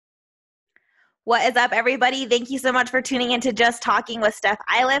What is up, everybody? Thank you so much for tuning in to Just Talking with Steph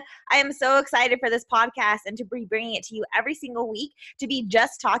Iliff. I am so excited for this podcast and to be bringing it to you every single week to be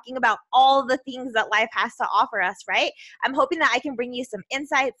just talking about all the things that life has to offer us, right? I'm hoping that I can bring you some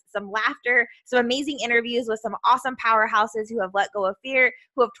insights, some laughter, some amazing interviews with some awesome powerhouses who have let go of fear,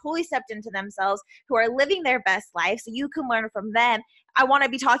 who have totally stepped into themselves, who are living their best life so you can learn from them. I want to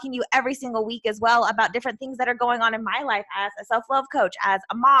be talking to you every single week as well about different things that are going on in my life as a self-love coach, as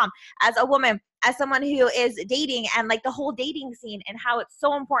a mom, as a woman, as someone who is dating, and like the whole dating scene and how it's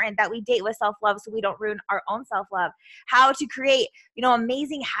so important that we date with self-love so we don't ruin our own self-love. How to create,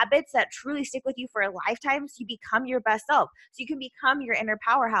 amazing habits that truly stick with you for a lifetime so you become your best self, so you can become your inner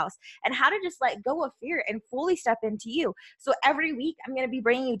powerhouse, and how to just let go of fear and fully step into you. So every week I'm going to be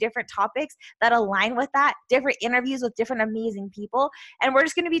bringing you different topics that align with that, different interviews with different amazing people, and we're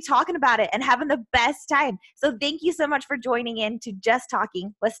just going to be talking about it and having the best time. So thank you so much for joining in to Just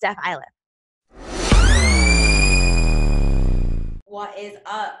Talking with Steph Iliff. What is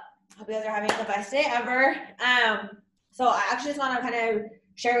up? Hope you guys are having the best day ever. So I actually just want to kind of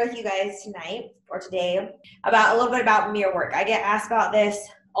share with you guys tonight or today about a little bit about mirror work. I get asked about this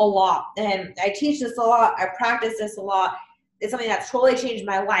a lot, and I teach this a lot. I practice this a lot. It's something that's totally changed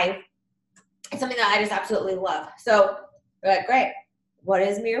my life. It's something that I just absolutely love. So we're like, great. What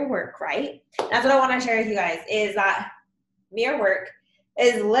is mirror work, right? That's what I want to share with you guys, is that mirror work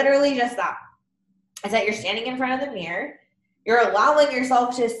is literally just that. It's that you're standing in front of the mirror. You're allowing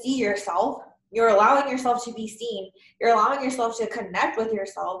yourself to see yourself. You're allowing yourself to be seen. You're allowing yourself to connect with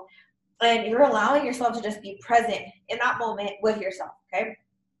yourself. And you're allowing yourself to just be present in that moment with yourself, okay?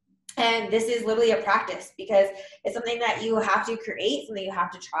 And this is literally a practice because it's something that you have to create, something you have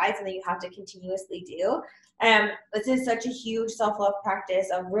to try, something you have to continuously do. And this is such a huge self-love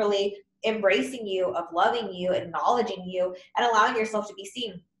practice of really embracing you, of loving you, acknowledging you, and allowing yourself to be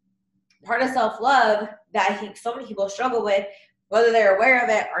seen. Part of self-love that I think so many people struggle with, whether they're aware of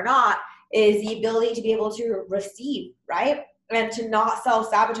it or not, is the ability to be able to receive, right? And to not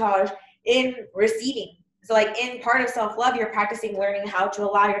self-sabotage in receiving. So like in part of self-love, you're practicing learning how to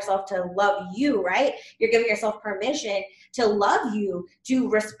allow yourself to love you, right? You're giving yourself permission to love you, to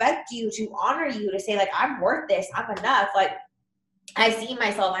respect you, to honor you, to say like, I'm worth this, I'm enough. Like I see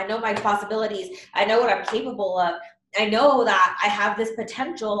myself, I know my possibilities, I know what I'm capable of. I know that I have this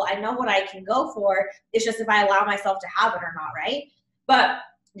potential. I know what I can go for. It's just if I allow myself to have it or not, right? But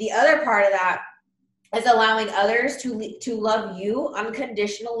the other part of that is allowing others to love you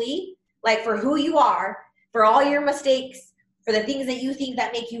unconditionally, like for who you are, for all your mistakes, for the things that you think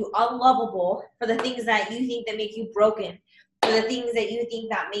that make you unlovable, for the things that you think that make you broken, for the things that you think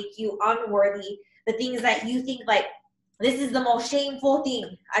that make you unworthy, the things that you think like, this is the most shameful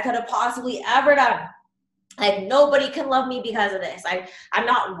thing I could have possibly ever done. Like nobody can love me because of this. I'm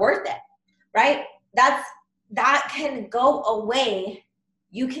not worth it, right? That can go away.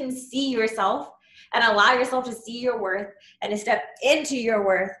 You can see yourself and allow yourself to see your worth and to step into your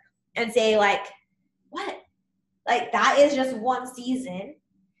worth and say like, what? Like that is just one season.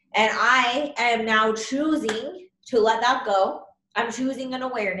 And I am now choosing to let that go. I'm choosing an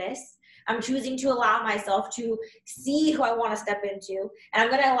awareness. I'm choosing to allow myself to see who I want to step into. And I'm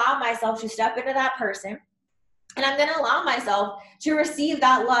going to allow myself to step into that person. And I'm going to allow myself to receive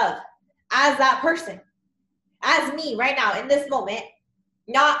that love as that person, as me right now in this moment.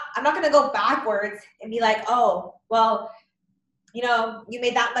 I'm not going to go backwards and be like, oh, well, you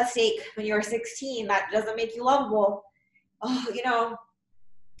made that mistake when you were 16. That doesn't make you lovable. Oh,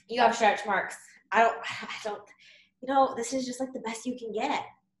 you have stretch marks. I don't, this is just like the best you can get.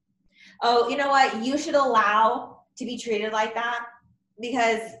 Oh, you know what? You should allow to be treated like that.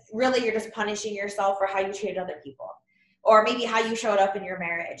 Because really you're just punishing yourself for how you treated other people, or maybe how you showed up in your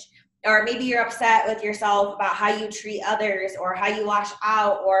marriage, or maybe you're upset with yourself about how you treat others or how you lash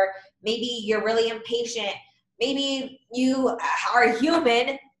out, or maybe you're really impatient. Maybe you are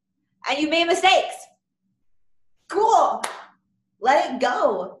human and you made mistakes. Cool. Let it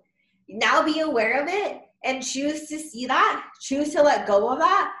go. Now be aware of it and choose to see that, choose to let go of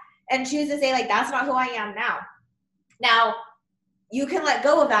that, and choose to say like, that's not who I am now. Now, you can let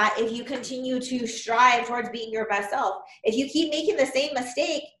go of that if you continue to strive towards being your best self. If you keep making the same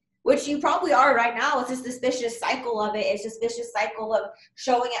mistake, which you probably are right now, it's a suspicious cycle of it. It's a suspicious cycle of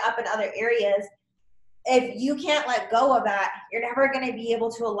showing it up in other areas. If you can't let go of that, you're never going to be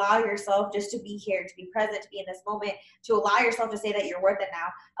able to allow yourself just to be here, to be present, to be in this moment, to allow yourself to say that you're worth it now.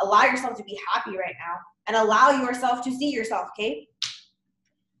 Allow yourself to be happy right now and allow yourself to see yourself, okay?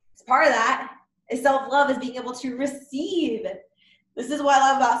 As part of that is self-love, is being able to receive. This is what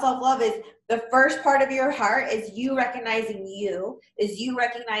I love about self-love, is the first part of your heart is you recognizing you, is you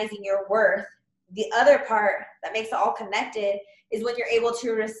recognizing your worth, the other part that makes it all connected is when you're able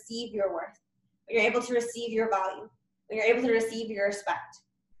to receive your worth, when you're able to receive your value, when you're able to receive your respect.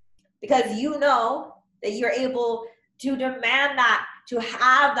 Because you know that you're able to demand that, to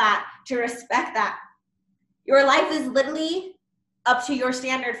have that, to respect that. Your life is literally up to your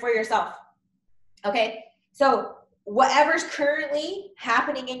standard for yourself. Okay? So whatever's currently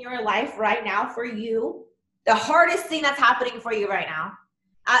happening in your life right now for you, the hardest thing that's happening for you right now,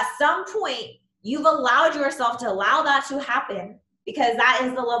 at some point, you've allowed yourself to allow that to happen because that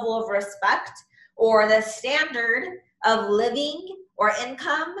is the level of respect or the standard of living or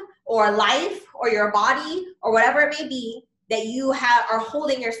income or life or your body or whatever it may be that you are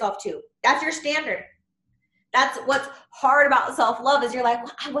holding yourself to. That's your standard. That's what's hard about self-love is you're like,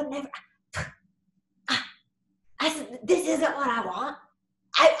 well, I would never, this isn't what I want.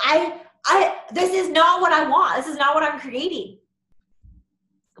 This is not what I want. This is not what I'm creating.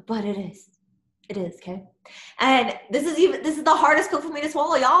 But it is. It is, okay? And this is the hardest pill for me to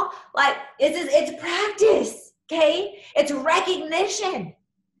swallow, y'all. Like, it's practice, okay? It's recognition.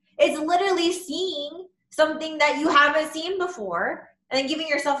 It's literally seeing something that you haven't seen before and then giving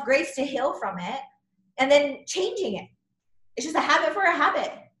yourself grace to heal from it and then changing it. It's just a habit for a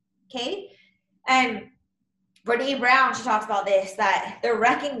habit, okay? And Brene Brown, she talks about this, that the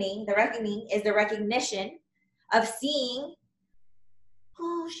reckoning is the recognition of seeing,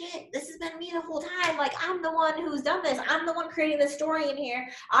 oh shit, this has been me the whole time. Like, I'm the one who's done this. I'm the one creating this story in here.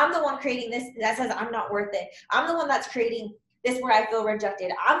 I'm the one creating this that says I'm not worth it. I'm the one that's creating this where I feel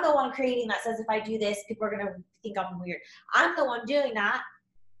rejected. I'm the one creating that says if I do this, people are going to think I'm weird. I'm the one doing that.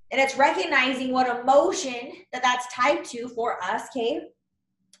 And it's recognizing what emotion that's tied to for us, okay?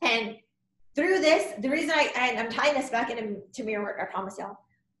 And through this, the reason I'm tying this back into mirror work, I promise y'all.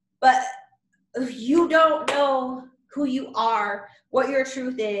 But if you don't know who you are, what your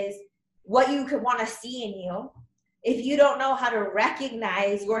truth is, what you could want to see in you, if you don't know how to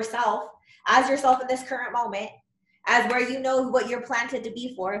recognize yourself as yourself in this current moment, as where you know what you're planted to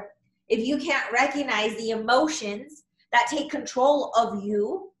be for, if you can't recognize the emotions that take control of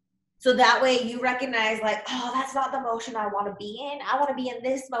you, so that way you recognize like, oh, that's not the motion I want to be in. I want to be in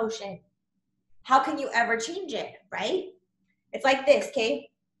this motion. How can you ever change it, right? It's like this, okay?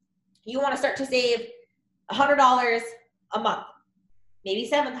 You want to start to save $100 a month, maybe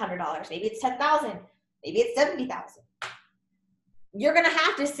 $700, maybe it's $10,000, maybe it's $70,000. You're going to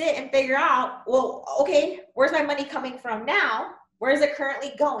have to sit and figure out, well, okay, where's my money coming from now? Where is it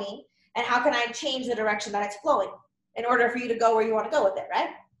currently going? And how can I change the direction that it's flowing in order for you to go where you want to go with it, right?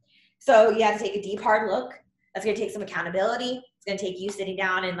 So you have to take a deep, hard look. That's going to take some accountability. It's going to take you sitting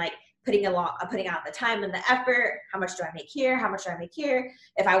down and like putting out the time and the effort. How much do I make here? How much do I make here?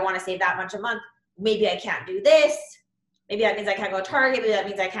 If I want to save that much a month, maybe I can't do this. Maybe that means I can't go to Target. Maybe that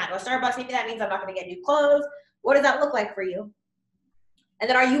means I can't go to Starbucks. Maybe that means I'm not going to get new clothes. What does that look like for you? And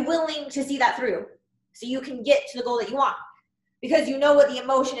then are you willing to see that through so you can get to the goal that you want? Because you know what the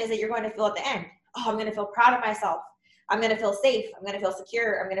emotion is that you're going to feel at the end. Oh, I'm going to feel proud of myself. I'm going to feel safe. I'm going to feel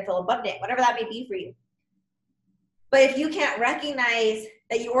secure. I'm going to feel abundant, whatever that may be for you. But if you can't recognize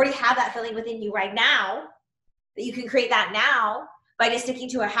that you already have that feeling within you right now, that you can create that now by just sticking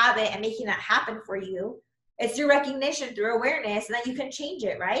to a habit and making that happen for you, it's through recognition, through awareness, and that you can change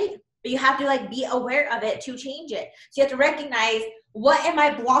it, right? But you have to like be aware of it to change it. So you have to recognize, what am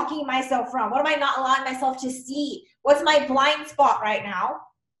I blocking myself from? What am I not allowing myself to see? What's my blind spot right now?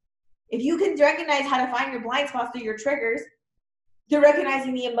 If you can recognize how to find your blind spots through your triggers, through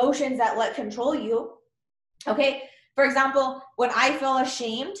recognizing the emotions that let control you, okay? For example, when I feel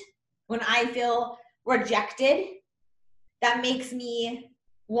ashamed, when I feel rejected, that makes me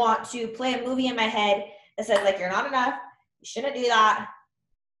want to play a movie in my head that says, like, you're not enough, you shouldn't do that,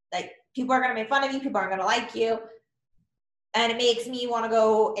 like, people are going to make fun of you, people aren't going to like you, and it makes me want to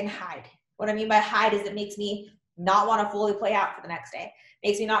go and hide. What I mean by hide is it makes me not want to fully play out for the next day.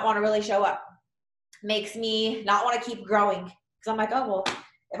 Makes me not want to really show up. Makes me not want to keep growing. Because I'm like, oh, well,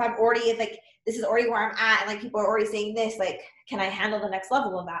 if I'm already, if like, this is already where I'm at, and like people are already saying this, like, can I handle the next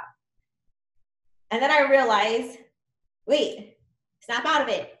level of that? And then I realize, wait, snap out of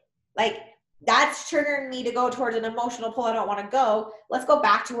it. Like, that's triggering me to go towards an emotional pull I don't want to go. Let's go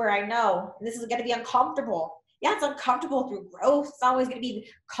back to where I know. And this is going to be uncomfortable. Yeah, it's uncomfortable through growth. It's not always going to be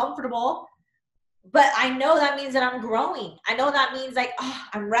comfortable. But I know that means that I'm growing. I know that means like, oh,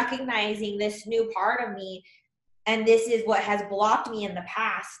 I'm recognizing this new part of me. And this is what has blocked me in the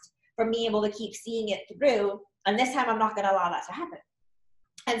past from being able to keep seeing it through. And this time I'm not going to allow that to happen.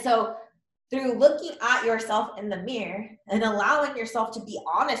 And so through looking at yourself in the mirror and allowing yourself to be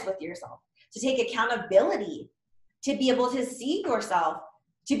honest with yourself, to take accountability, to be able to see yourself,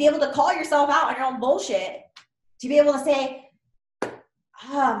 to be able to call yourself out on your own bullshit, to be able to say,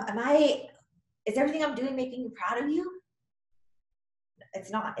 is everything I'm doing making you proud of you?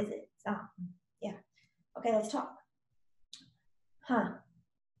 It's not, is it? It's not. Yeah. Okay, let's talk.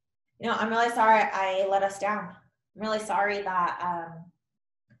 I'm really sorry I let us down. I'm really sorry that,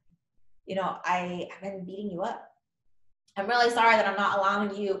 I have been beating you up. I'm really sorry that I'm not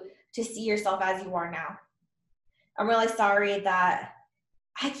allowing you to see yourself as you are now. I'm really sorry that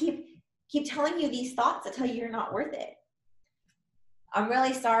I keep telling you these thoughts that tell you you're not worth it. I'm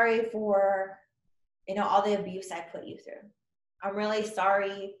really sorry for, all the abuse I put you through. I'm really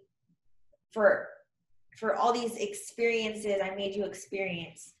sorry for all these experiences I made you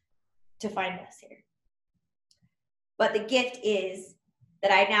experience to find us here. But the gift is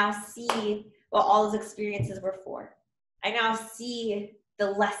that I now see what all those experiences were for. I now see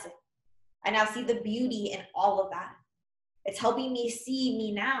the lesson. I now see the beauty in all of that. It's helping me see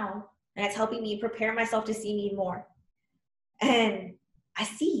me now, and it's helping me prepare myself to see me more. And I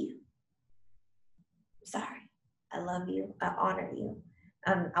see you. I'm sorry. I love you. I honor you.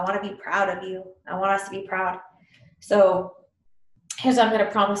 I want to be proud of you. I want us to be proud. So here's what I'm going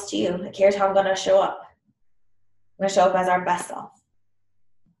to promise to you. Like, here's how I'm going to show up. I'm going to show up as our best self.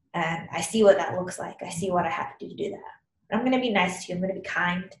 And I see what that looks like. I see what I have to do that. I'm going to be nice to you. I'm going to be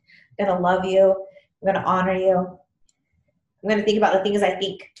kind. I'm going to love you. I'm going to honor you. I'm going to think about the things I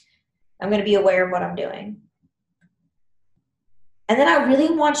think. I'm going to be aware of what I'm doing. And then I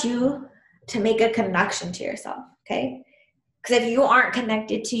really want you to make a connection to yourself, okay? Because if you aren't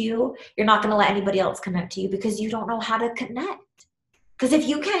connected to you, you're not going to let anybody else connect to you because you don't know how to connect. Because if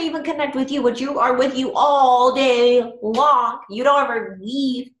you can't even connect with you, but you are with you all day long, you don't ever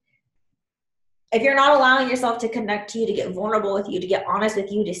leave. If you're not allowing yourself to connect to you, to get vulnerable with you, to get honest with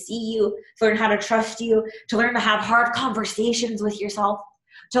you, to see you, to learn how to trust you, to learn to have hard conversations with yourself,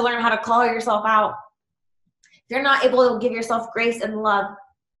 to learn how to call yourself out. If you're not able to give yourself grace and love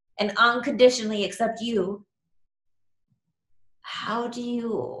and unconditionally accept you,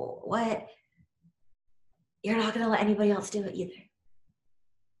 you're not going to let anybody else do it either.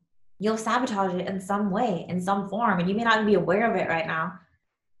 You'll sabotage it in some way, in some form, and you may not be aware of it right now.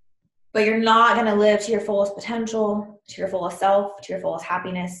 But you're not going to live to your fullest potential, to your fullest self, to your fullest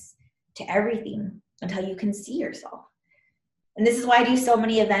happiness, to everything until you can see yourself. And this is why I do so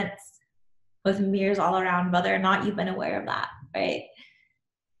many events with mirrors all around, whether or not you've been aware of that, right?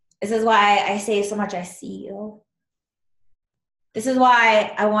 This is why I say so much, I see you. This is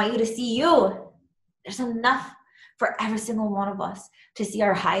why I want you to see you. There's enough for every single one of us to see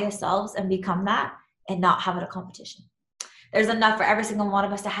our highest selves and become that and not have it a competition. There's enough for every single one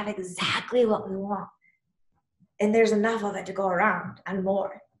of us to have exactly what we want. And there's enough of it to go around and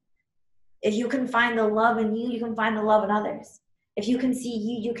more. If you can find the love in you, you can find the love in others. If you can see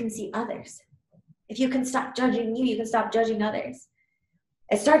you, you can see others. If you can stop judging you, you can stop judging others.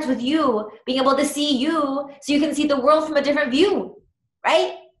 It starts with you being able to see you so you can see the world from a different view,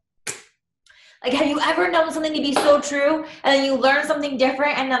 right? Like, have you ever known something to be so true and then you learn something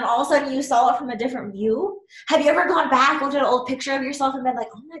different and then all of a sudden you saw it from a different view? Have you ever gone back, looked at an old picture of yourself and been like,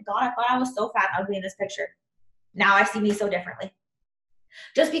 oh my God, I thought I was so fat and ugly in this picture. Now I see me so differently.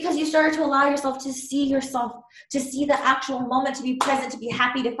 Just because you started to allow yourself to see yourself, to see the actual moment, to be present, to be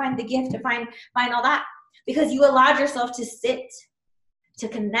happy, to find the gift, to find all that. Because you allowed yourself to sit, to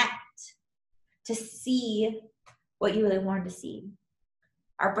connect, to see what you really wanted to see.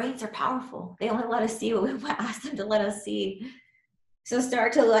 Our brains are powerful. They only let us see what we ask them to let us see. So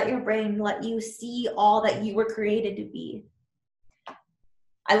start to let your brain let you see all that you were created to be.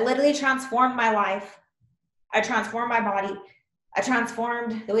 I literally transformed my life. I transformed my body. I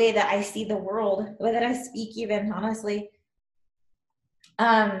transformed the way that I see the world, the way that I speak even, honestly,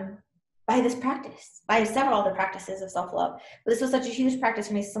 by this practice, by several other practices of self-love. But this was such a huge practice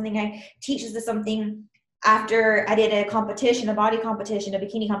for me. Something I teach is something after I did a competition, a body competition, a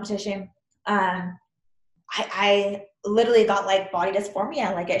bikini competition. I literally got like body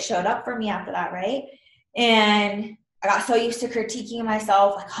dysphoria, like it showed up for me after that, right? And I got so used to critiquing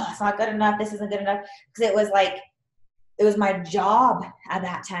myself, like, oh, it's not good enough, this isn't good enough, because it was my job at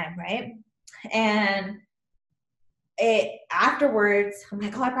that time, right? And afterwards, I'm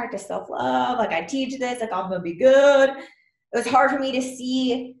like, oh, I practice self-love, like I teach this, like I'm gonna be good. It was hard for me to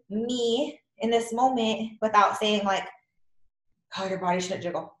see me in this moment without saying like, oh, your body shouldn't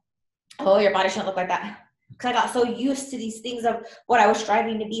jiggle. Oh, your body shouldn't look like that. Because I got so used to these things of what I was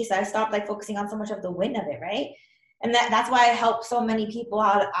striving to be, so I stopped like focusing on so much of the win of it, right? And that's why I help so many people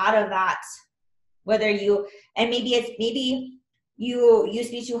out of that. Whether you, and maybe you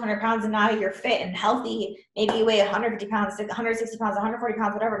used to be 200 pounds and now you're fit and healthy. Maybe you weigh 150 pounds, 160 pounds, 140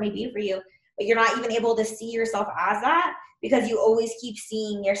 pounds, whatever it may be for you, but you're not even able to see yourself as that because you always keep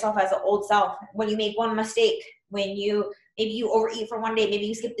seeing yourself as an old self. When you make one mistake, when maybe you overeat for one day, maybe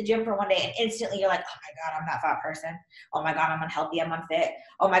you skip the gym for one day, and instantly you're like, oh my God, I'm that fat person. Oh my God, I'm unhealthy, I'm unfit.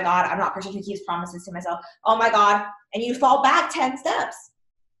 Oh my God, I'm not a person who keeps promises to myself. Oh my God. And you fall back 10 steps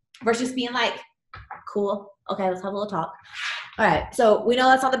versus being like, cool. Okay, let's have a little talk. All right. So we know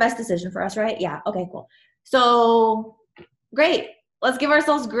that's not the best decision for us, right? Yeah. Okay, cool. So great. Let's give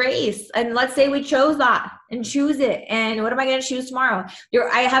ourselves grace. And let's say we chose that and choose it. And what am I going to choose tomorrow? You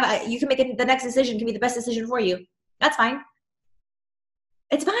can make it, the next decision can be the best decision for you. That's fine.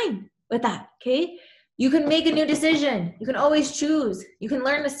 It's fine with that. Okay. You can make a new decision. You can always choose. You can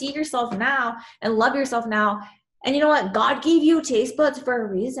learn to see yourself now and love yourself now. And you know what? God gave you taste buds for a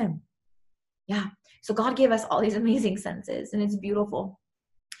reason. Yeah. So God gave us all these amazing senses, and it's beautiful.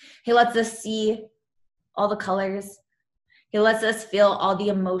 He lets us see all the colors. He lets us feel all the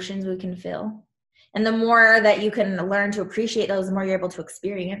emotions we can feel. And the more that you can learn to appreciate those, the more you're able to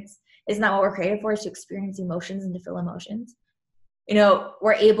experience. Isn't that what we're created for, is to experience emotions and to feel emotions? You know,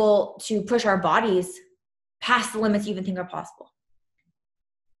 we're able to push our bodies past the limits you even think are possible.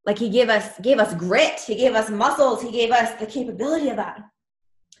 Like he gave us grit. He gave us muscles. He gave us the capability of that.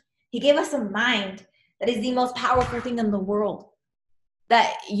 He gave us a mind that is the most powerful thing in the world,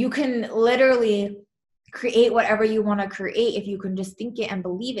 that you can literally create whatever you want to create if you can just think it and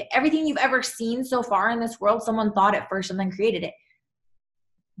believe it. Everything you've ever seen so far in this world, someone thought it first and then created it.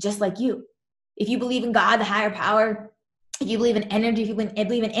 Just like you. If you believe in God, the higher power, if you believe in energy, if you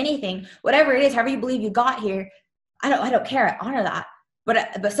believe in anything, whatever it is, however you believe you got here, I don't care. I honor that.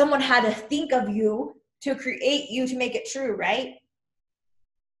 But someone had to think of you to create you to make it true, right?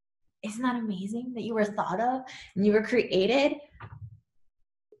 Isn't that amazing that you were thought of and you were created?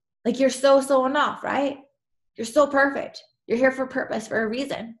 Like you're so enough, right? You're so perfect. You're here for purpose, for a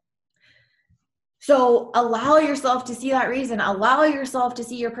reason. So allow yourself to see that reason. Allow yourself to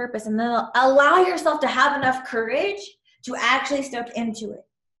see your purpose, and then allow yourself to have enough courage to actually step into it,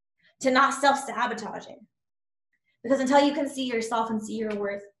 to not self-sabotage it. Because until you can see yourself and see your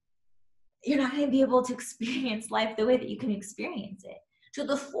worth, you're not going to be able to experience life the way that you can experience it, to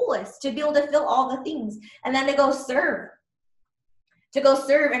the fullest, to be able to feel all the things, and then to go serve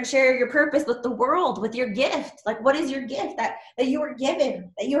and share your purpose with the world, with your gift. Like, what is your gift that you were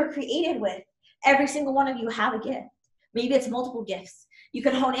given, that you were created with? Every single one of you have a gift. Maybe it's multiple gifts. You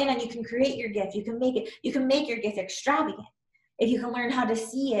can hone in and you can create your gift. You can make your gift extravagant if you can learn how to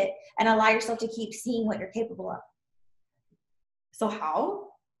see it and allow yourself to keep seeing what you're capable of. So how?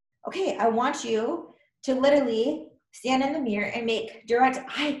 Okay, I want you to literally stand in the mirror and make direct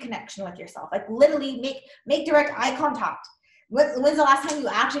eye connection with yourself. Like literally make direct eye contact. When's the last time you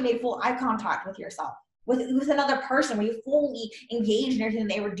actually made full eye contact with yourself? With another person, where you fully engaged in everything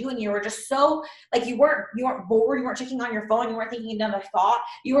they were doing? You were just so, like, you weren't bored, you weren't checking on your phone, you weren't thinking another thought.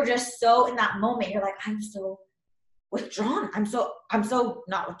 You were just so in that moment. You're like, I'm so withdrawn. I'm so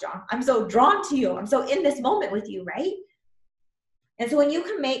not withdrawn. I'm so drawn to you. I'm so in this moment with you, right? And so when you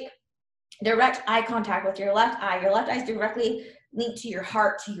can make direct eye contact with your left eye is directly linked to your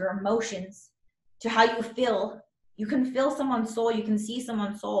heart, to your emotions, to how you feel. You can feel someone's soul. You can see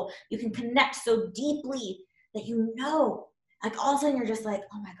someone's soul. You can connect so deeply that you know, like all of a sudden you're just like,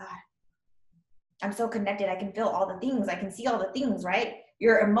 oh my God, I'm so connected. I can feel all the things. I can see all the things, right?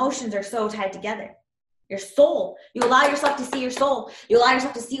 Your emotions are so tied together. Your soul, you allow yourself to see your soul. You allow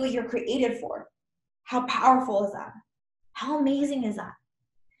yourself to see what you're created for. How powerful is that? How amazing is that?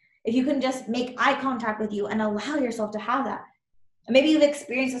 If you can just make eye contact with you and allow yourself to have that. And maybe you've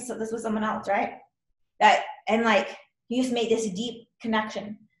experienced this with someone else, right? And like, you just make this deep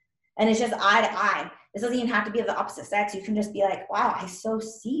connection and it's just eye to eye. This doesn't even have to be of the opposite sex. You can just be like, wow, I so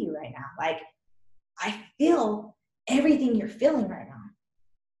see you right now. Like, I feel everything you're feeling right now.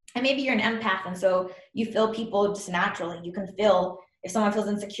 And maybe you're an empath, and so you feel people just naturally. You can feel if someone feels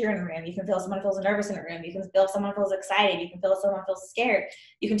insecure in a room. You can feel if someone feels nervous in a room. You can feel if someone feels excited. You can feel if someone feels scared.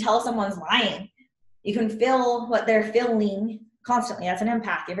 You can tell if someone's lying. You can feel what they're feeling constantly. That's an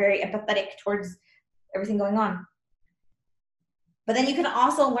empath. You're very empathetic towards everything going on. But then you can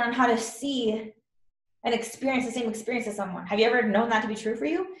also learn how to see and experience the same experience as someone. Have you ever known that to be true for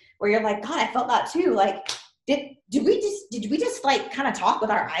you? Where you're like, God, I felt that too. Like, did we just like kind of talk with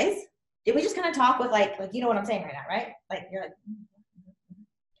our eyes? Did we just kind of talk with like, you know what I'm saying right now, right? Like,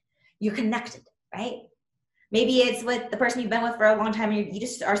 you're connected, right? Maybe it's with the person you've been with for a long time and you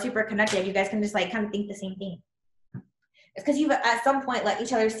just are super connected. You guys can just like kind of think the same thing. It's because you've at some point let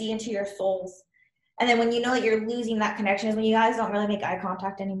each other see into your souls. And then when you know that you're losing that connection is when you guys don't really make eye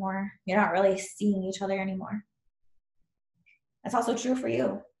contact anymore. You're not really seeing each other anymore. That's also true for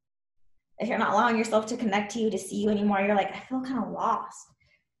you. If you're not allowing yourself to connect to you, to see you anymore, you're like, I feel kind of lost.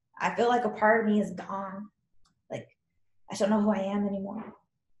 I feel like a part of me is gone. Like, I don't know who I am anymore.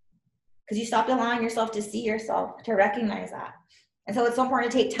 Because you stopped allowing yourself to see yourself, to recognize that. And so it's so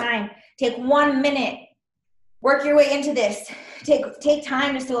important to take time. Take 1 minute. Work your way into this. Take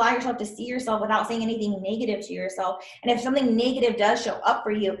time just to allow yourself to see yourself without saying anything negative to yourself. And if something negative does show up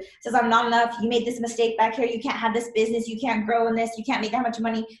for you, says I'm not enough, you made this mistake back here, you can't have this business, you can't grow in this, you can't make that much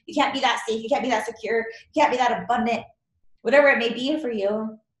money, you can't be that safe, you can't be that secure, you can't be that abundant, whatever it may be for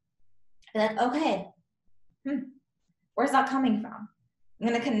you, then okay, where's that coming from? I'm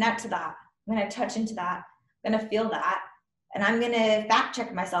going to connect to that. I'm going to touch into that. I'm going to feel that. And I'm going to fact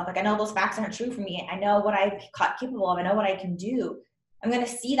check myself. Like, I know those facts aren't true for me. I know what I'm capable of. I know what I can do. I'm going to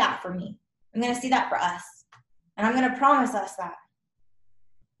see that for me. I'm going to see that for us. And I'm going to promise us that.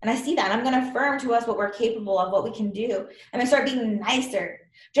 And I see that. And I'm going to affirm to us what we're capable of, what we can do. I'm going to start being nicer.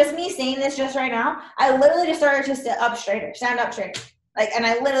 Just me saying this just right now, I literally just started to stand up straighter. Like, and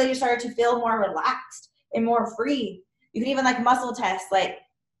I literally just started to feel more relaxed and more free. You can even like muscle test. Like,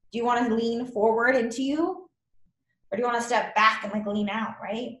 do you want to lean forward into you? Or do you want to step back and like lean out,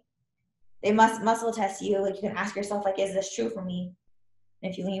 right? They must muscle test you. Like, you can ask yourself, like, is this true for me?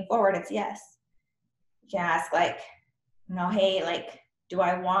 And if you lean forward, it's yes. You can ask like, you know, hey, like, do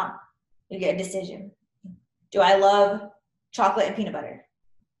I want to get a decision? Do I love chocolate and peanut butter?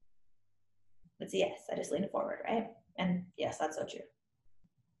 It's a yes. I just leaned forward, right? And yes, that's so true.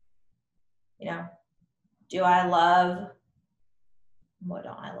 You know, do I love, what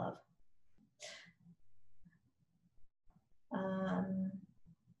don't I love?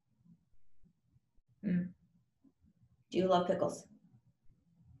 Do you love pickles?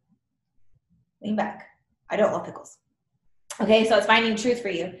 Lean back. I don't love pickles. Okay, so it's finding truth for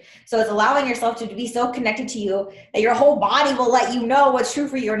you. So it's allowing yourself to be so connected to you that your whole body will let you know what's true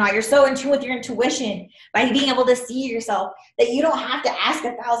for you or not. You're so in tune with your intuition by being able to see yourself that you don't have to ask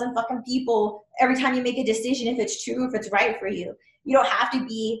 1,000 fucking people every time you make a decision if it's true, if it's right for you. You don't have to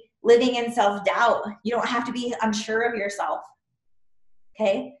be living in self-doubt. You don't have to be unsure of yourself.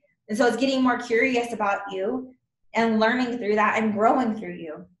 Okay? And so it's getting more curious about you and learning through that and growing through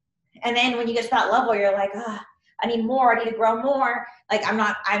you. And then when you get to that level, you're like, I need more. I need to grow more. Like, I'm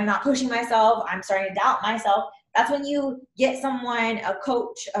not pushing myself. I'm starting to doubt myself. That's when you get someone, a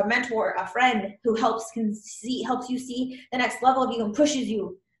coach, a mentor, a friend who helps you see the next level of you and pushes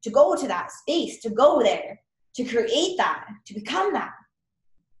you to go to that space, to go there, to create that, to become that.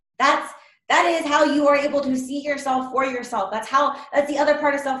 That is how you are able to see yourself for yourself. That's the other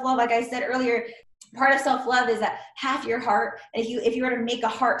part of self-love. Like I said earlier, part of self-love is that half your heart, and if you were to make a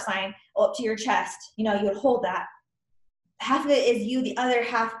heart sign up to your chest, you know, you would hold that. Half of it is you, the other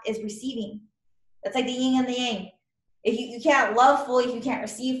half is receiving. That's like the yin and the yang. If you can't love fully, if you can't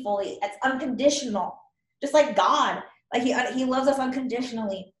receive fully, it's unconditional. Just like God, like he loves us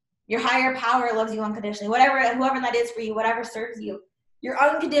unconditionally. Your higher power loves you unconditionally. Whoever that is for you, whatever serves you. You're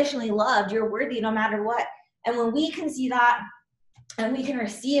unconditionally loved. You're worthy no matter what. And when we can see that and we can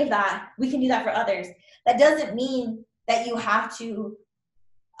receive that, we can do that for others. That doesn't mean that you have to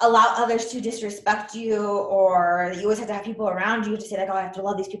allow others to disrespect you, or that you always have to have people around you to say like, oh, I have to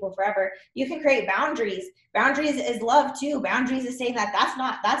love these people forever. You can create boundaries. Boundaries is love too. Boundaries is saying that that's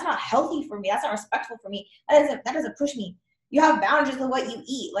not healthy for me. That's not respectful for me. That doesn't push me. You have boundaries with what you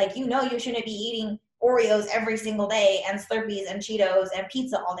eat. Like, you know, you shouldn't be eating Oreos every single day and Slurpees and Cheetos and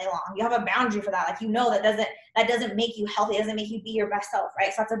pizza all day long. You have a boundary for that. Like, you know, that doesn't make you healthy. It doesn't make you be your best self,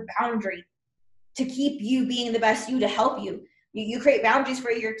 right? So that's a boundary to keep you being the best you, to help you. You create boundaries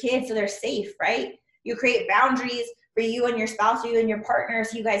for your kids so they're safe, right? You create boundaries for you and your spouse, or you and your partner,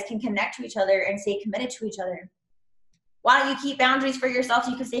 so you guys can connect to each other and stay committed to each other. Why don't you keep boundaries for yourself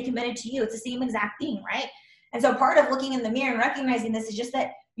so you can stay committed to you? It's the same exact thing, right? And so part of looking in the mirror and recognizing this is just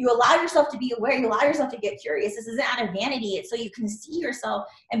that you allow yourself to be aware. You allow yourself to get curious. This isn't out of vanity. It's so you can see yourself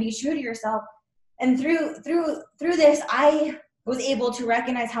and be true to yourself. And through this, I was able to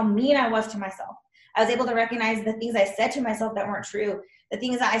recognize how mean I was to myself. I was able to recognize the things I said to myself that weren't true. The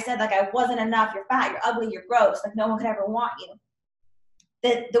things that I said, like, I wasn't enough, you're fat, you're ugly, you're gross, like no one could ever want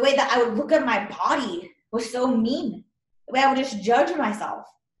you. The way that I would look at my body was so mean. The way I would just judge myself.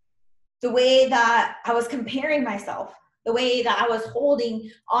 The way that I was comparing myself. The way that I was holding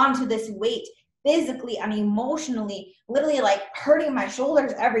on to this weight physically and emotionally, literally like hurting my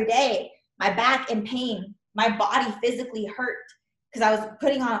shoulders every day, my back in pain, my body physically hurt because I was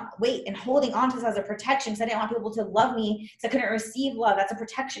putting on weight and holding on to this as a protection because I didn't want people to love me because I couldn't receive love. That's a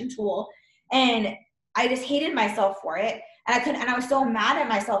protection tool. And I just hated myself for it. And I was so mad at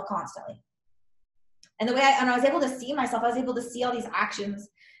myself constantly. And the way I was able to see myself, I was able to see all these actions.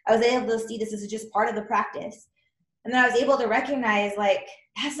 I was able to see this is just part of the practice. And then I was able to recognize, like,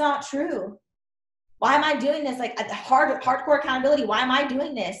 that's not true. Why am I doing this? Like, hardcore accountability. Why am I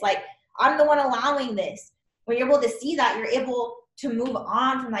doing this? Like, I'm the one allowing this. When you're able to see that, you're able to move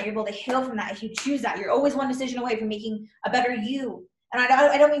on from that. You're able to heal from that if you choose that. You're always one decision away from making a better you. And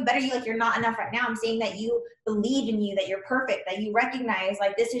I don't mean better you like you're not enough right now. I'm saying that you believe in you, that you're perfect, that you recognize,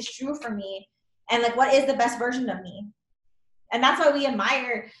 like, this is true for me. And, like, what is the best version of me? And that's why we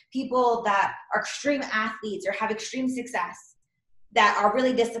admire people that are extreme athletes or have extreme success, that are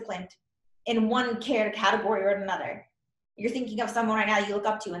really disciplined in one category or another. You're thinking of someone right now you look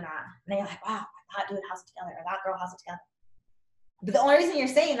up to in that. And you're like, wow, that dude has it together, or that girl has it together. But the only reason you're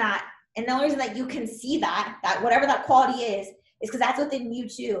saying that, and the only reason that you can see that whatever that quality is because that's within you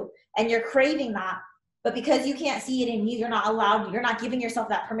too. And you're craving that. But because you can't see it in you, you're not giving yourself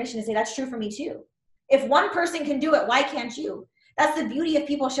that permission to say, that's true for me too. If one person can do it, why can't you? That's the beauty of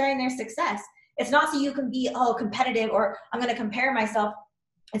people sharing their success. It's not so you can be, competitive, or I'm going to compare myself.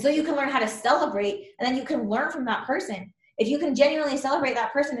 And so you can learn how to celebrate, and then you can learn from that person. If you can genuinely celebrate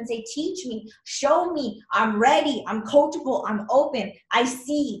that person and say, teach me, show me, I'm ready, I'm coachable, I'm open, I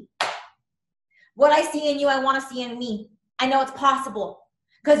see. What I see in you, I want to see in me. I know it's possible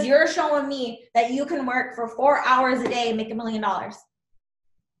because you're showing me that you can work for 4 hours a day and make $1 million.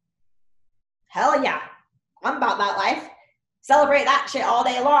 Hell yeah, I'm about that life. Celebrate that shit all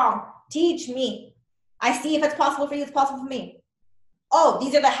day long. Teach me. I see if it's possible for you, it's possible for me. Oh,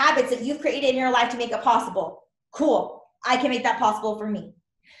 these are the habits that you've created in your life to make it possible. Cool. I can make that possible for me.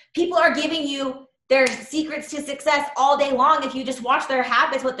 People are giving you their secrets to success all day long if you just watch their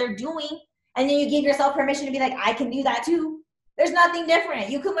habits, what they're doing, and then you give yourself permission to be like, I can do that too. There's nothing different.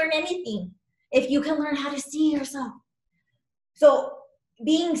 You can learn anything if you can learn how to see yourself. So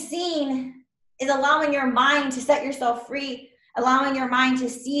being seen is allowing your mind to set yourself free, allowing your mind to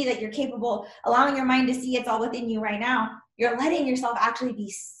see that you're capable, allowing your mind to see it's all within you right now. You're letting yourself actually be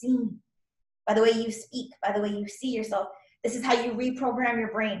seen by the way you speak, by the way you see yourself. This is how you reprogram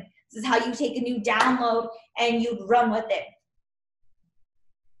your brain. This is how you take a new download and you run with it.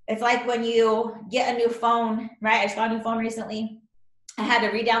 It's like when you get a new phone, right? I just got a new phone recently. I had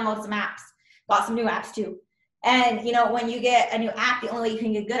to re-download some apps. Got some new apps too. And when you get a new app, the only way you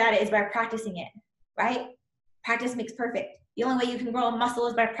can get good at it is by practicing it, right? Practice makes perfect. The only way you can grow a muscle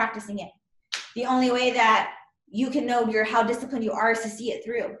is by practicing it. The only way that you can know how disciplined you are is to see it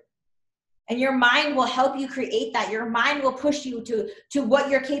through. And your mind will help you create that. Your mind will push you to what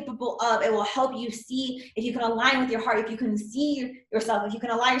you're capable of. It will help you see if you can align with your heart, if you can see yourself, if you can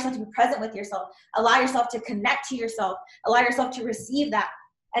allow yourself to be present with yourself, allow yourself to connect to yourself, allow yourself to receive that.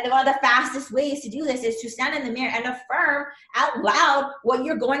 And one of the fastest ways to do this is to stand in the mirror and affirm out loud what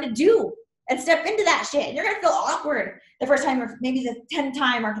you're going to do and step into that shit. And you're going to feel awkward the first time, or maybe the 10th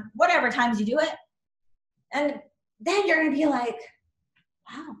time, or whatever times you do it. And then you're going to be like,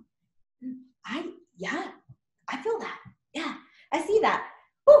 wow. I feel that. Yeah, I see that.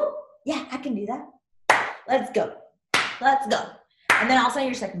 Woo, yeah, I can do that. Let's go. And then all of a sudden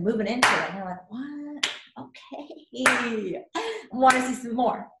you're just like moving into it. And you're like, what? Okay. I want to see some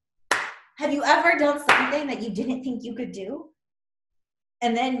more. Have you ever done something that you didn't think you could do?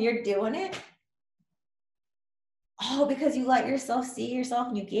 And then you're doing it? Oh, because you let yourself see yourself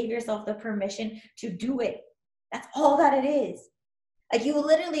and you gave yourself the permission to do it. That's all that it is. Like, you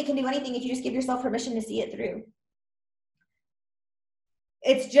literally can do anything if you just give yourself permission to see it through.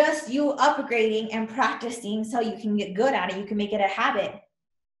 It's just you upgrading and practicing so you can get good at it. You can make it a habit.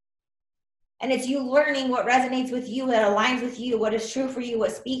 And it's you learning what resonates with you, that aligns with you, what is true for you,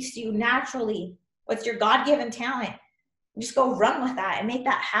 what speaks to you naturally, what's your God-given talent. And just go run with that and make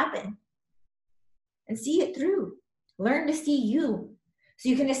that happen. And see it through. Learn to see you. So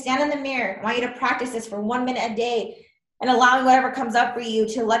you can just stand in the mirror. I want you to practice this for 1 minute a day, and allowing whatever comes up for you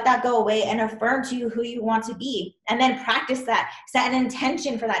to let that go away and affirm to you who you want to be. And then practice that. Set an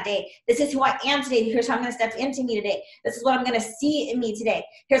intention for that day. This is who I am today. Here's how I'm going to step into me today. This is what I'm going to see in me today.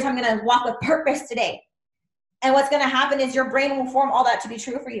 Here's how I'm going to walk with purpose today. And what's going to happen is your brain will form all that to be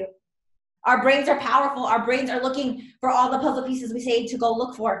true for you. Our brains are powerful. Our brains are looking for all the puzzle pieces we say to go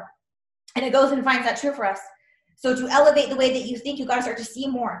look for. And it goes and finds that true for us. So to elevate the way that you think, you got to start to see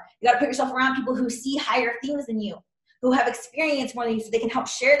more. You got to put yourself around people who see higher things than you, who have experienced more than you, so they can help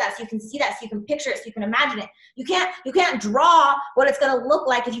share that, so you can see that, so you can picture it, so you can imagine it. You can't draw what it's going to look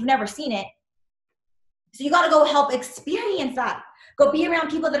like if you've never seen it. So you got to go help experience that. Go be around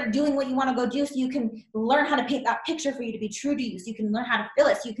people that are doing what you want to go do, so you can learn how to paint that picture for you to be true to you, so you can learn how to feel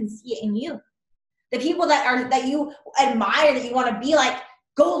it, so you can see it in you. The people that you admire, that you want to be like,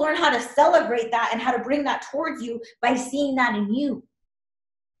 go learn how to celebrate that and how to bring that towards you by seeing that in you.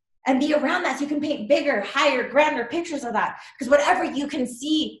 And be around that so you can paint bigger, higher, grander pictures of that. Because whatever you can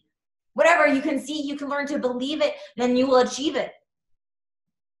see, you can learn to believe it, then you will achieve it.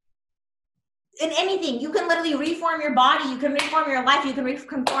 In anything, you can literally reform your body, you can reform your life, you can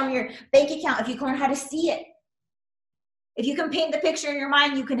reform your bank account if you can learn how to see it. If you can paint the picture in your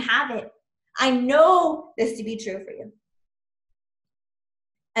mind, you can have it. I know this to be true for you.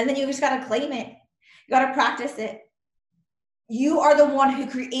 And then you just got to claim it. You got to practice it. You are the one who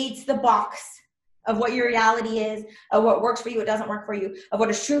creates the box of what your reality is, of what works for you, what doesn't work for you, of what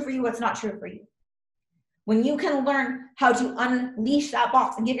is true for you, what's not true for you. When you can learn how to unleash that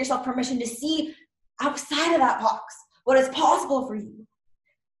box and give yourself permission to see outside of that box what is possible for you,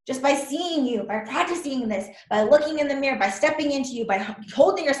 just by seeing you, by practicing this, by looking in the mirror, by stepping into you, by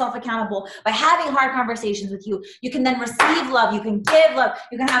holding yourself accountable, by having hard conversations with you, you can then receive love, you can give love,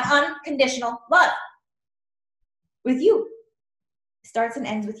 you can have unconditional love with you. It starts and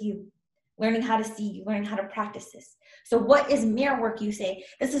ends with you. Learning how to see you, learning how to practice this. So what is mirror work, you say?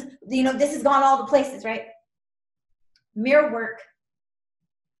 This has gone all the places, right? Mirror work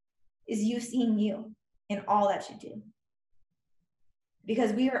is you seeing you in all that you do.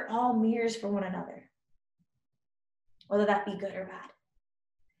 Because we are all mirrors for one another, whether that be good or bad.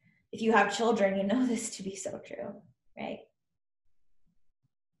 If you have children, you know this to be so true, right?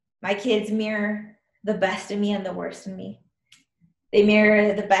 My kids mirror the best in me and the worst in me. They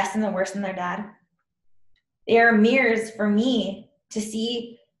mirror the best and the worst in their dad. They are mirrors for me to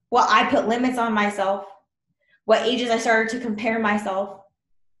see what I put limits on myself, what ages I started to compare myself.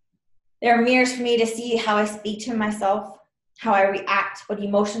 They're mirrors for me to see how I speak to myself, how I react, what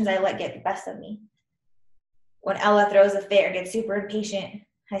emotions I let get the best of me. When Ella throws a fit or gets super impatient,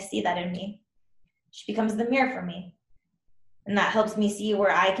 I see that in me. She becomes the mirror for me. And that helps me see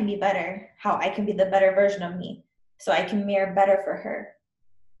where I can be better, how I can be the better version of me, so I can mirror better for her.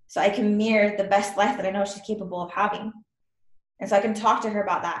 So I can mirror the best life that I know she's capable of having. And so I can talk to her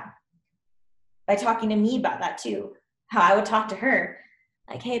about that. By talking to me about that too. How I would talk to her.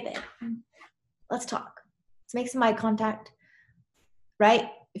 Like, hey babe, let's talk. Let's make some eye contact. Right?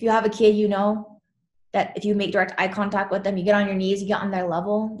 If you have a kid, you know that if you make direct eye contact with them, you get on your knees, you get on their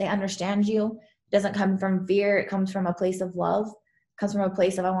level, they understand you. It doesn't come from fear. It comes from a place of love. It comes from a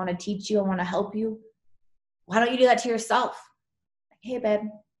place of, I want to teach you. I want to help you. Why don't you do that to yourself? Like, hey, babe,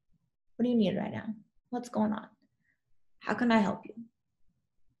 what do you need right now? What's going on? How can I help you?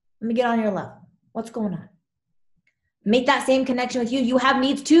 Let me get on your level. What's going on? Make that same connection with you. You have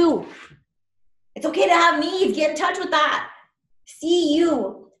needs too. It's okay to have needs. Get in touch with that. See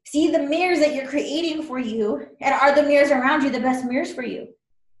you. See the mirrors that you're creating for you. And are the mirrors around you the best mirrors for you?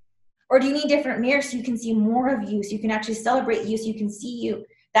 Or do you need different mirrors so you can see more of you, so you can actually celebrate you, so you can see you?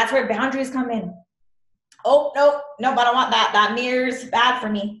 That's where boundaries come in. Oh, no, I don't want that. That mirror's bad for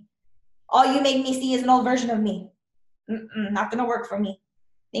me. All you make me see is an old version of me. Not going to work for me.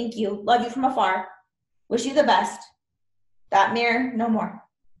 Thank you. Love you from afar. Wish you the best. That mirror, no more.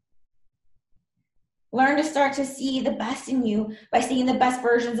 Learn to start to see the best in you by seeing the best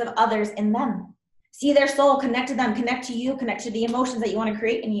versions of others in them. See their soul, connect to them, connect to you, connect to the emotions that you want to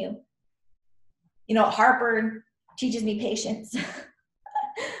create in you. You know, Harper teaches me patience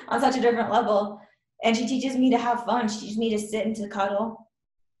on such a different level. And she teaches me to have fun. She teaches me to sit and to cuddle.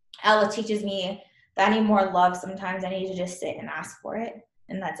 Ella teaches me that I need more love sometimes. I need to just sit and ask for it.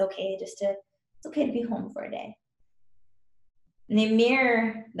 And that's okay. It's okay to be home for a day. And they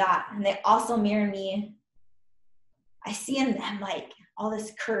mirror that. And they also mirror me. I see in them like all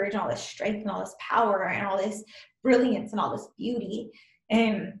this courage and all this strength and all this power and all this brilliance and all this beauty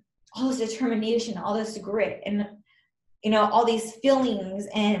and all this determination, all this grit and, you know, all these feelings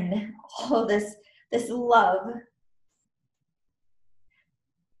and all this love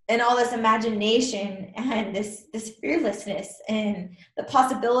and all this imagination and this fearlessness and the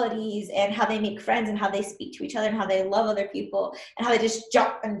possibilities and how they make friends and how they speak to each other and how they love other people and how they just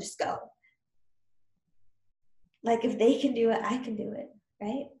jump and just go. Like, if they can do it, I can do it,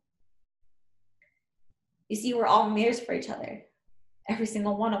 right? You see, we're all mirrors for each other. Every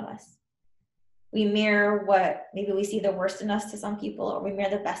single one of us. We mirror what, maybe we see the worst in us to some people, or we mirror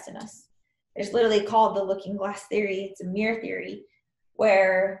the best in us. It's literally called the looking glass theory. It's a mirror theory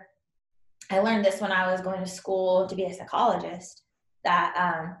where I learned this when I was going to school to be a psychologist,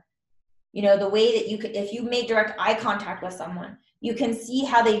 that, you know, the way that you could, if you make direct eye contact with someone, you can see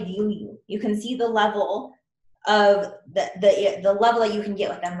how they view you. You can see the level of the level that you can get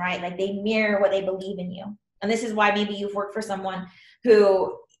with them, right? Like, they mirror what they believe in you. And this is why maybe you've worked for someone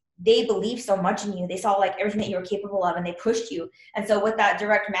who they believed so much in you. They saw like everything that you were capable of and they pushed you. And so with that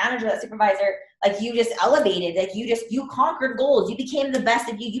direct manager, that supervisor, like you just elevated, like you conquered goals. You became the best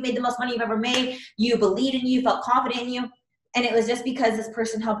of you. You made the most money you've ever made. You believed in you, felt confident in you. And it was just because this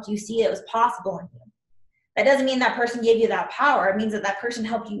person helped you see it was possible in you. That doesn't mean that person gave you that power. It means that that person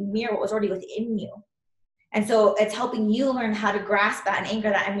helped you mirror what was already within you. And so it's helping you learn how to grasp that and anchor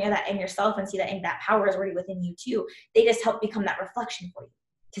that and mirror that in yourself and see that that power is already within you too. They just help become that reflection for you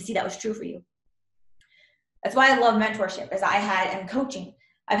to see that was true for you. That's why I love mentorship, as I had in coaching.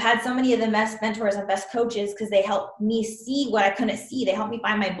 I've had so many of the best mentors and best coaches because they helped me see what I couldn't see. They helped me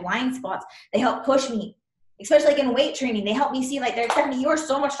find my blind spots. They helped push me, especially like in weight training. They helped me see like, they're telling me, you are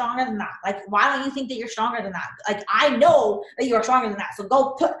so much stronger than that. Like, why don't you think that you're stronger than that? Like, I know that you are stronger than that. So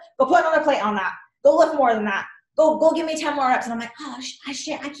go put another plate on that. Go lift more than that. Go give me 10 more reps. And I'm like, oh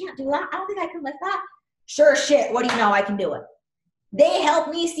shit, I can't do that. I don't think I can lift that. Sure shit. What do you know? I can do it. They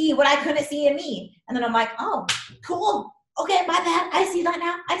helped me see what I couldn't see in me. And then I'm like, oh, cool. Okay, my bad. I see that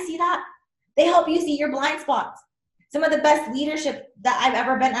now. I see that. They help you see your blind spots. Some of the best leadership that I've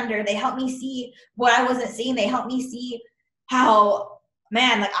ever been under, they helped me see what I wasn't seeing. They helped me see how,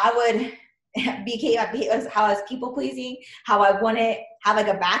 man, like I would how I was people pleasing, how I wouldn't have like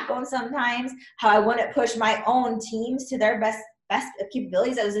a backbone sometimes, how I wouldn't push my own teams to their best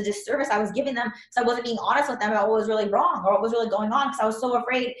capabilities. That was a disservice I was giving them, so I wasn't being honest with them about what was really wrong or what was really going on because I was so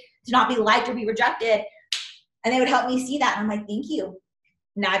afraid to not be liked or be rejected. And they would help me see that. And I'm like, thank you.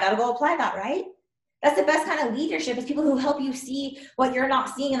 Now I got to go apply that, right? That's the best kind of leadership, is people who help you see what you're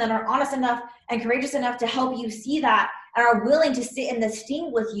not seeing and then are honest enough and courageous enough to help you see that and are willing to sit in the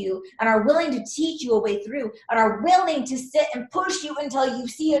sting with you and are willing to teach you a way through and are willing to sit and push you until you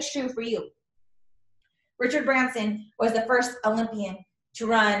see it's true for you. Richard Branson was the first Olympian to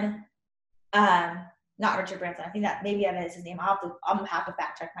run, not Richard Branson, I think that maybe that is his name. I'm gonna have to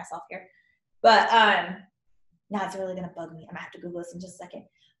fact check myself here. But now it's really gonna bug me. I'm gonna have to Google this in just a second.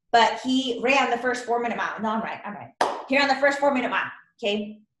 But he ran the first 4-minute mile. No, I'm right. He ran the first 4-minute mile,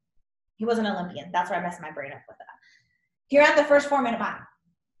 okay? He was an Olympian. That's why I messed my brain up with that. He ran the first 4-minute mile.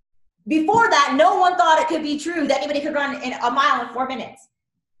 Before that, no one thought it could be true that anybody could run a mile in 4 minutes.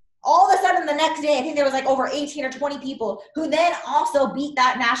 All of a sudden, the next day, I think there was like over 18 or 20 people who then also beat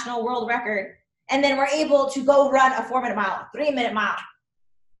that national world record and then were able to go run a 4-minute mile, 3-minute mile.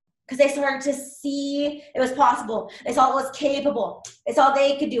 Because they started to see it was possible. They saw it was capable. They saw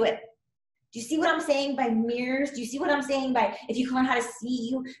they could do it. Do you see what I'm saying by mirrors? Do you see what I'm saying by if you can learn how to see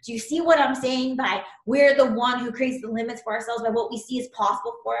you? Do you see what I'm saying by we're the one who creates the limits for ourselves by what we see is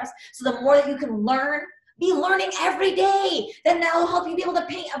possible for us? So the more that you can learn, be learning every day, then that will help you be able to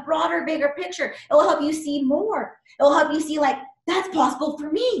paint a broader, bigger picture. It will help you see more. It will help you see like, that's possible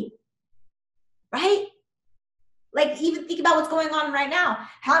for me, right? Like even think about what's going on right now.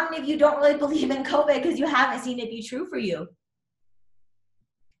 How many of you don't really believe in COVID because you haven't seen it be true for you?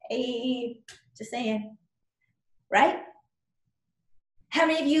 Hey, just saying, right? How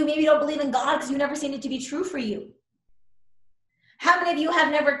many of you maybe don't believe in God because you've never seen it to be true for you? How many of you have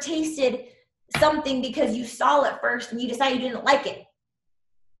never tasted something because you saw it first and you decided you didn't like it?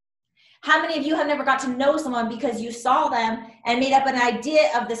 How many of you have never got to know someone because you saw them and made up an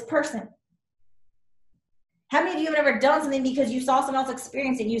idea of this person? How many of you have never done something because you saw someone else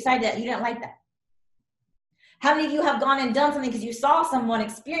experience it and you decided that you didn't like that? How many of you have gone and done something because you saw someone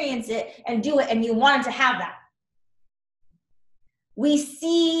experience it and do it and you wanted to have that? We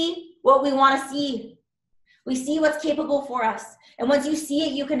see what we want to see. We see what's capable for us. And once you see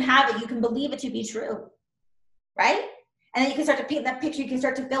it, you can have it. You can believe it to be true, right? And then you can start to paint that picture. You can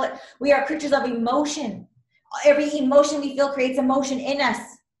start to feel it. We are creatures of emotion. Every emotion we feel creates emotion in us.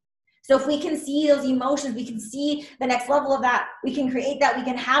 So if we can see those emotions, we can see the next level of that, we can create that, we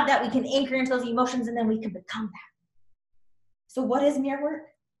can have that, we can anchor into those emotions, and then we can become that. So what is mirror work?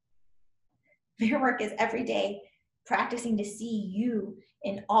 Mirror work is every day practicing to see you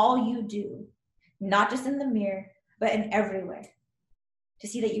in all you do, not just in the mirror, but in every way. To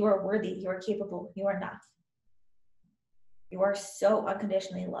see that you are worthy, you are capable, you are enough. You are so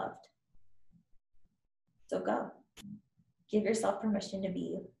unconditionally loved. So go. Give yourself permission to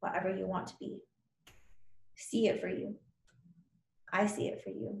be whatever you want to be. See it for you. I see it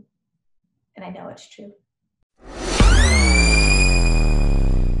for you. And I know it's true.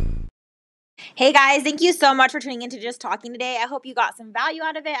 Hey guys, thank you so much for tuning into Just Talking today. I hope you got some value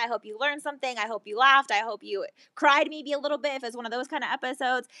out of it. I hope you learned something. I hope you laughed. I hope you cried maybe a little bit if it's one of those kind of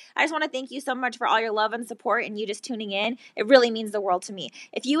episodes. I just want to thank you so much for all your love and support and you just tuning in. It really means the world to me.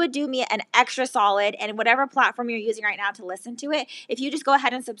 If you would do me an extra solid and whatever platform you're using right now to listen to it, if you just go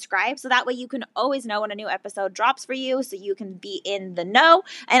ahead and subscribe so that way you can always know when a new episode drops for you so you can be in the know.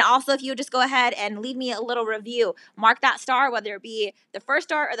 And also if you just go ahead and leave me a little review, mark that star, whether it be the first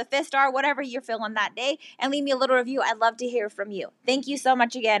star or the fifth star, whatever you're feeling that day, and leave me a little review. I'd love to hear from you. Thank you so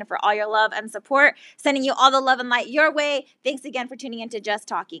much again for all your love and support. Sending you all the love and light your way. Thanks again for tuning in to Just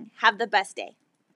Talking. Have the best day.